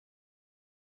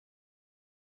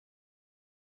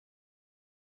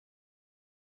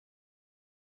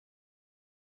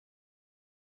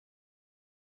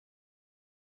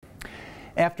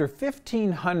After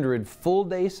 1,500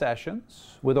 full-day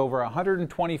sessions with over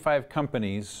 125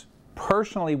 companies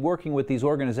personally working with these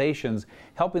organizations,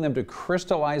 helping them to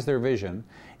crystallize their vision,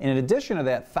 and in addition to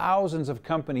that, thousands of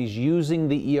companies using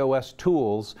the EOS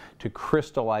tools to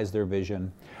crystallize their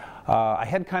vision, I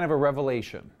had kind of a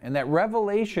revelation. And that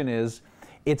revelation is,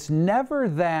 it's never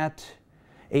that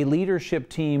a leadership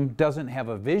team doesn't have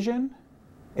a vision,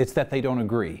 it's that they don't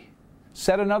agree.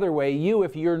 Said another way,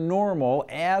 if you're normal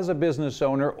as a business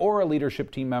owner or a leadership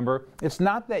team member, it's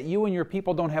not that you and your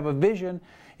people don't have a vision,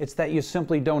 it's that you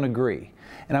simply don't agree.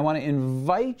 And I want to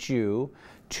invite you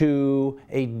to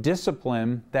a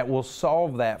discipline that will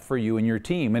solve that for you and your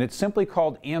team. And it's simply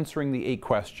called answering the 8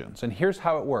 questions. And here's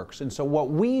how it works. And so what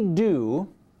we do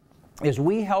is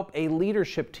we help a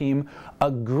leadership team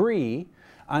agree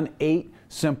on 8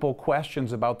 simple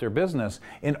questions about their business.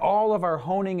 In all of our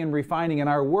honing and refining in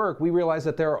our work, we realize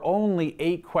that there are only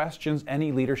 8 questions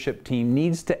any leadership team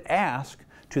needs to ask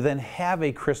to then have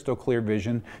a crystal clear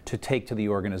vision to take to the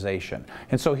organization.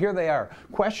 And so here they are.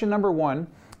 Question number 1,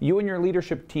 you and your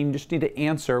leadership team just need to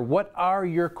answer, what are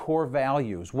your core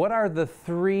values? What are the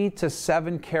 3 to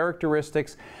 7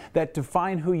 characteristics that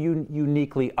define who you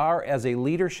uniquely are as a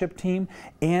leadership team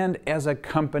and as a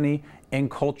company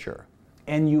and culture?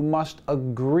 And you must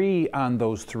agree on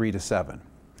those 3 to 7.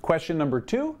 Question number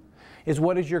 2 is,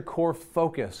 what is your core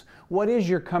focus? What is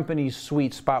your company's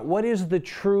sweet spot? What is the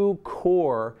true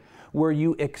core where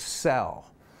you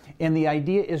excel? And the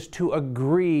idea is to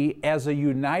agree as a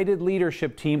united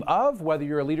leadership team of, whether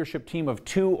you're a leadership team of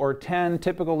 2 or 10,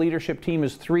 typical leadership team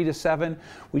is 3 to 7.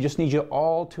 We just need you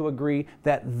all to agree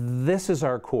that this is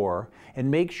our core, and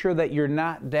make sure that you're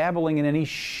not dabbling in any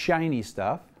shiny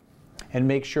stuff, and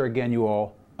make sure again you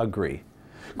all agree.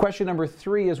 Question number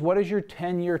 3 is, what is your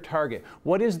 10-year target?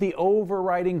 What is the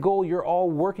overriding goal you're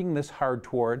all working this hard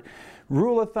toward?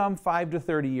 Rule of thumb, 5 to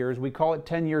 30 years. We call it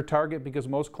 10-year target because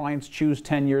most clients choose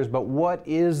 10 years, but what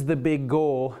is the big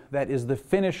goal that is the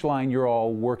finish line you're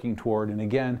all working toward? And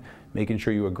again, making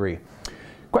sure you agree.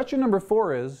 Question number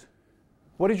 4 is,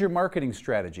 what is your marketing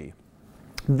strategy?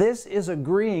 This is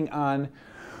agreeing on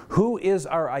who is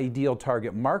our ideal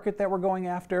target market that we're going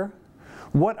after.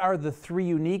 What are the 3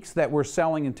 uniques that we're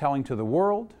selling and telling to the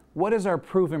world? What is our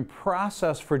proven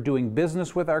process for doing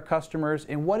business with our customers?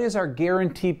 And what is our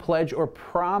guarantee, pledge, or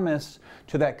promise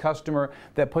to that customer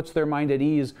that puts their mind at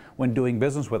ease when doing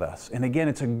business with us? And again,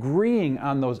 it's agreeing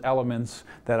on those elements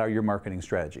that are your marketing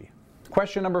strategy.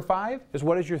 Question number 5 is,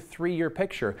 what is your 3-year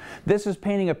picture? This is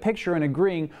painting a picture and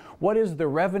agreeing what is the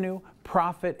revenue,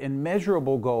 profit, and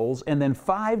measurable goals, and then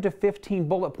 5 to 15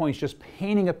 bullet points just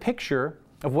painting a picture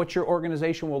of what your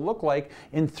organization will look like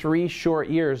in 3 short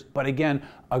years, but again,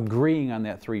 agreeing on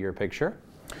that 3-year picture.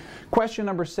 Question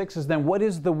number 6 is then, what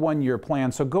is the 1-year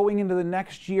plan? So going into the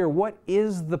next year, what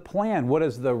is the plan? What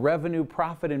is the revenue,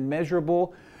 profit, and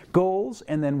measurable goals?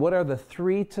 And then what are the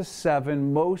 3 to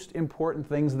 7 most important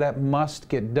things that must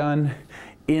get done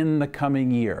in the coming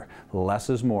year?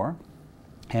 Less is more.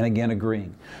 And again,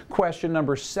 agreeing. Question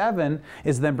number 7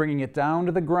 is then bringing it down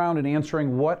to the ground and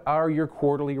answering, what are your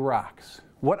quarterly rocks?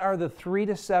 What are the 3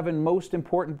 to 7 most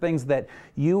important things that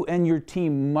you and your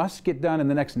team must get done in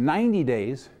the next 90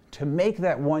 days to make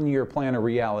that 1-year plan a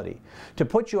reality, to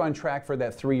put you on track for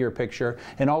that 3-year picture,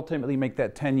 and ultimately make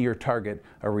that 10-year target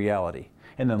a reality?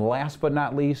 And then last but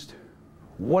not least,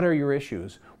 what are your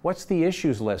issues? What's the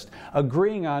issues list?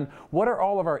 Agreeing on what are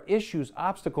all of our issues,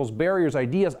 obstacles, barriers,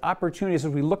 ideas, opportunities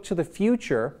as we look to the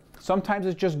future. Sometimes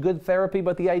it's just good therapy,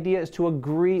 but the idea is to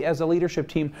agree as a leadership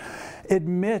team,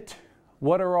 admit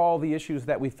what are all the issues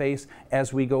that we face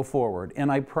as we go forward.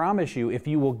 And I promise you, if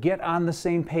you will get on the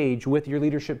same page with your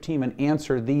leadership team and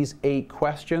answer these 8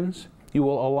 questions, you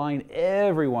will align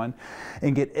everyone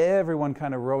and get everyone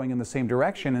kind of rowing in the same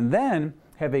direction, and then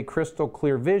have a crystal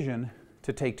clear vision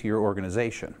to take to your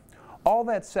organization. All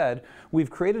that said,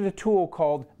 we've created a tool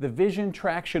called the Vision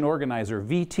Traction Organizer,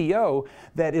 VTO,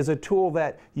 that is a tool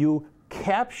that you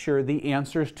capture the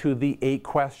answers to the 8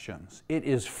 questions. It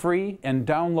is free and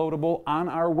downloadable on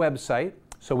our website,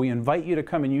 so we invite you to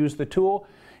come and use the tool.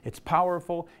 It's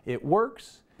powerful, it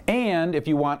works, and if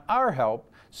you want our help,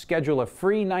 schedule a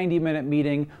free 90-minute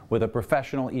meeting with a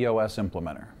professional EOS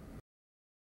implementer.